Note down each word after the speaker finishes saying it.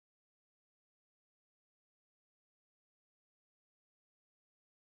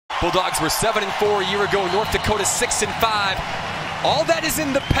Bulldogs were 7-4 a year ago. North Dakota 6-5. All that is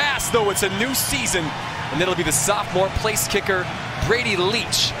in the past, though. It's a new season, and it'll be the sophomore place kicker, Brady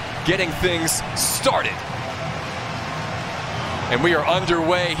Leach, getting things started. And we are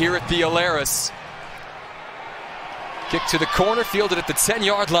underway here at the Alaris. Kick to the corner, fielded at the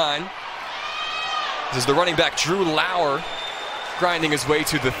 10-yard line. This is the running back, Drew Lauer, grinding his way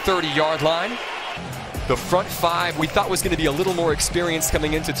to the 30-yard line. The front five we thought was going to be a little more experienced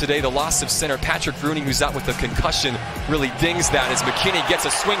coming into today. The loss of center Patrick Rooney, who's out with a concussion, really dings that as McKinney gets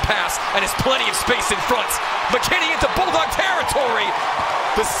a swing pass and has plenty of space in front. McKinney into Bulldog territory.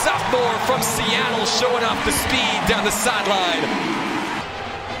 The sophomore from Seattle showing off the speed down the sideline.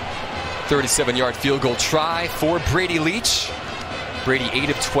 37-yard field goal try for Brady Leach. Brady 8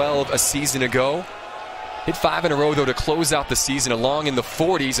 of 12 a season ago. Hit 5 in a row, though, to close out the season along in the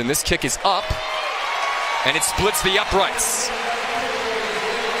 40s, and this kick is up, and it splits the uprights.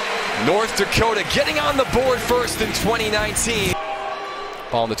 North Dakota getting on the board first in 2019.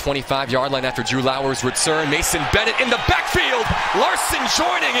 Ball on the 25-yard line after Drew Lauer's return. Mason Bennett in the backfield. Larson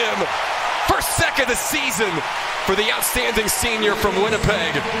joining him. First sack of the season for the outstanding senior from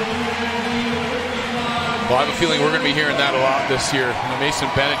Winnipeg. Well, I have a feeling we're going to be hearing that a lot this year. Mason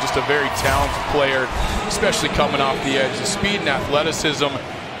Bennett, just a very talented player, especially coming off the edge. The speed and athleticism.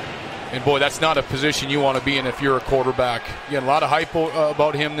 And boy, that's not a position you want to be in if you're a quarterback. Again, a lot of hype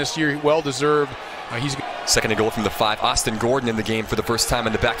about him this year. Well-deserved. He's second and goal from the 5. Austin Gordon in the game for the first time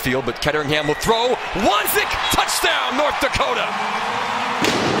in the backfield, but Ketteringham will throw. Wanzik, touchdown, North Dakota.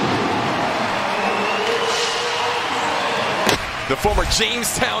 The former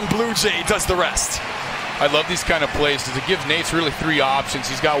Jamestown Blue Jay does the rest. I love these kind of plays because it gives Nate's really 3 options.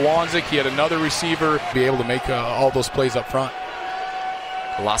 He's got Wanzik, he had another receiver, be able to make all those plays up front.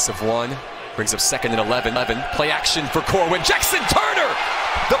 A loss of 1 brings up 2nd and 11. Play action for Corwin. Jackson Turner,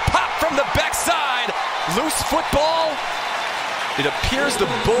 the pop from the backside. Loose football. It appears the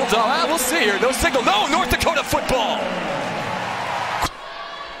Bulldog. We'll see here. No signal. No, North Dakota football.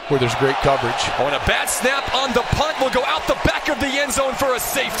 Where there's great coverage. Oh, and a bad snap on the punt will go out the back of the end zone for a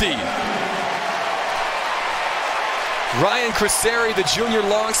safety. Ryan Criseri, the junior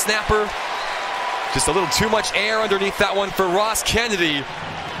long snapper. Just a little too much air underneath that one for Ross Kennedy.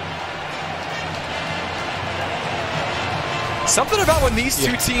 Something about when these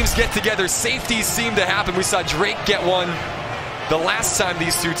two teams get together, safeties seem to happen. We saw Drake get one the last time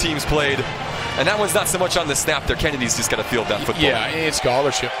these two teams played. And that one's not so much on the snap there. Kennedy's just got to field that football. Yeah, it's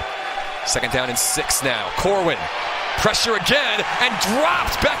scholarship. 2nd down and 6 now. Corwin, pressure again, and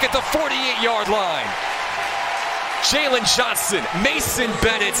dropped back at the 48-yard line. Jalen Johnson, Mason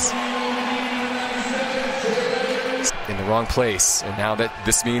Bennett. In the wrong place. And now that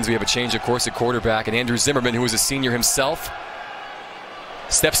this means we have a change of course at quarterback. And Andrew Zimmerman, who is a senior himself,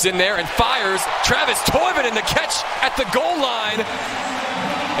 steps in there and fires. Travis Toivin in the catch at the goal line.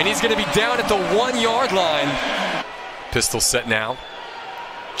 And he's going to be down at the 1-yard line. Pistol set now.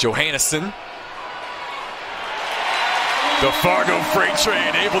 Johannesson. The Fargo Freight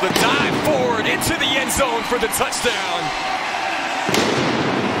Train able to dive forward into the end zone for the touchdown.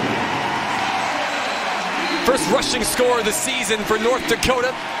 First rushing score of the season for North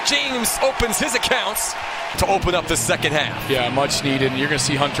Dakota. James opens his accounts to open up the second half. Yeah, much needed. And you're going to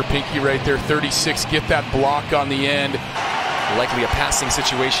see Hunter Pinky right there, 36, get that block on the end. Likely a passing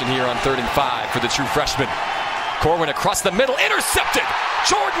situation here on 3rd and 5 for the true freshman. Corwin across the middle, intercepted.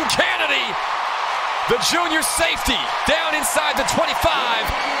 Jordan Kennedy, the junior safety, down inside the 25.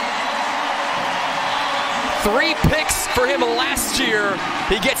 3 picks for him last year.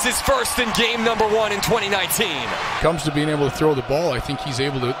 He gets his first in game number 1 in 2019. Comes to being able to throw the ball, I think he's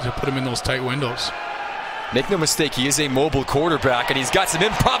able to put him in those tight windows. Make no mistake, he is a mobile quarterback, and he's got some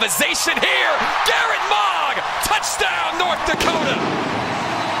improvisation here. Garrett Mogg, touchdown, North Dakota.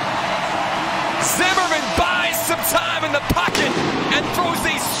 Zimmerman buys some time in the pocket and throws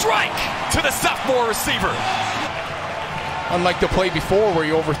a strike to the sophomore receiver. Unlike the play before where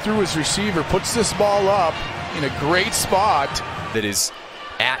he overthrew his receiver, puts this ball up in a great spot. That is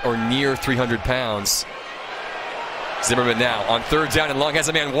at or near 300 pounds. Zimmerman now on 3rd down and long, has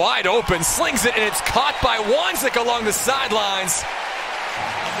a man wide open, slings it, and it's caught by Wanzik along the sidelines.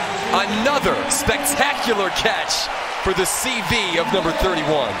 Another spectacular catch for the CV of number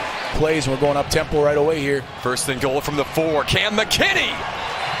 31. Plays, and we're going up tempo right away here. 1st and goal from the 4. Cam McKinney.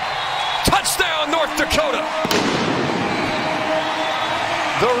 Touchdown, North Dakota.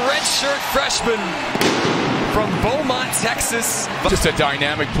 The redshirt freshman from Beaumont, Texas. Just a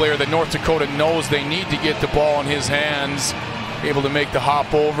dynamic player that North Dakota knows they need to get the ball in his hands. Able to make the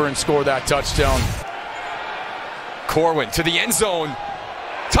hop over and score that touchdown. Corwin to the end zone.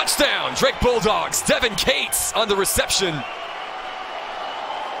 Touchdown, Drake Bulldogs. Devin Cates on the reception.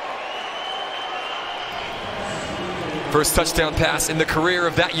 First touchdown pass in the career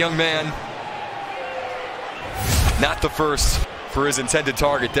of that young man. Not the first for his intended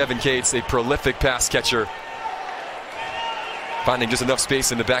target, Devin Cates, a prolific pass catcher. Finding just enough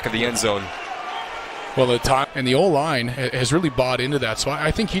space in the back of the end zone. Well, the time and the O-line has really bought into that, so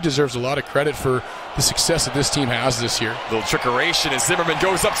I think he deserves a lot of credit for the success that this team has this year. Little trickeration as Zimmerman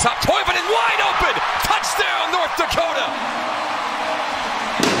goes up top. Toivonen wide open! Touchdown, North Dakota!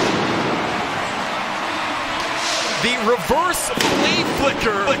 The reverse flea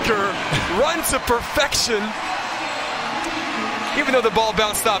flicker run to perfection. Even though the ball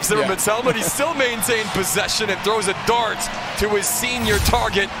bounced off Zimmerman's helmet, he still maintained possession and throws a dart to his senior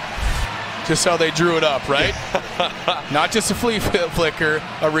target. Just how they drew it up, right? Not just a flea flicker,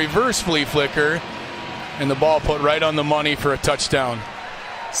 a reverse flea flicker, and the ball put right on the money for a touchdown.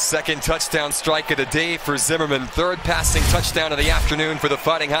 Second touchdown strike of the day for Zimmerman. Third passing touchdown of the afternoon for the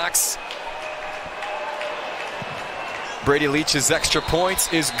Fighting Hawks. Brady Leach's extra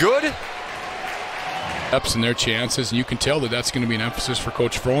points is good. Ups in their chances, and you can tell that that's going to be an emphasis for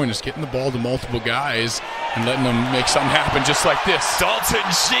Coach Froen, is getting the ball to multiple guys and letting them make something happen just like this. Dalton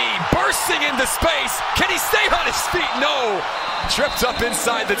G bursting into space. Can he stay on his feet? No. Tripped up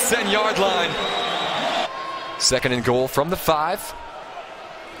inside the 10-yard line. Second and goal from the 5.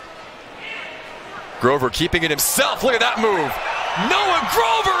 Grover keeping it himself. Look at that move. Noah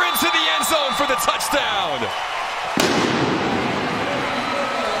Grover into the end zone for the touchdown.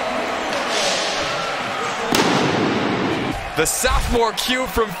 The sophomore Q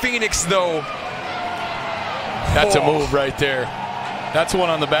from Phoenix, though. That's a move right there. That's one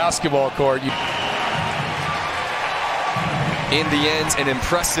on the basketball court. In the end, an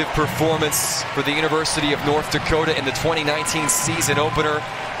impressive performance for the University of North Dakota in the 2019 season opener.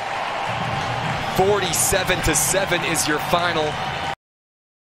 47-7 is your final.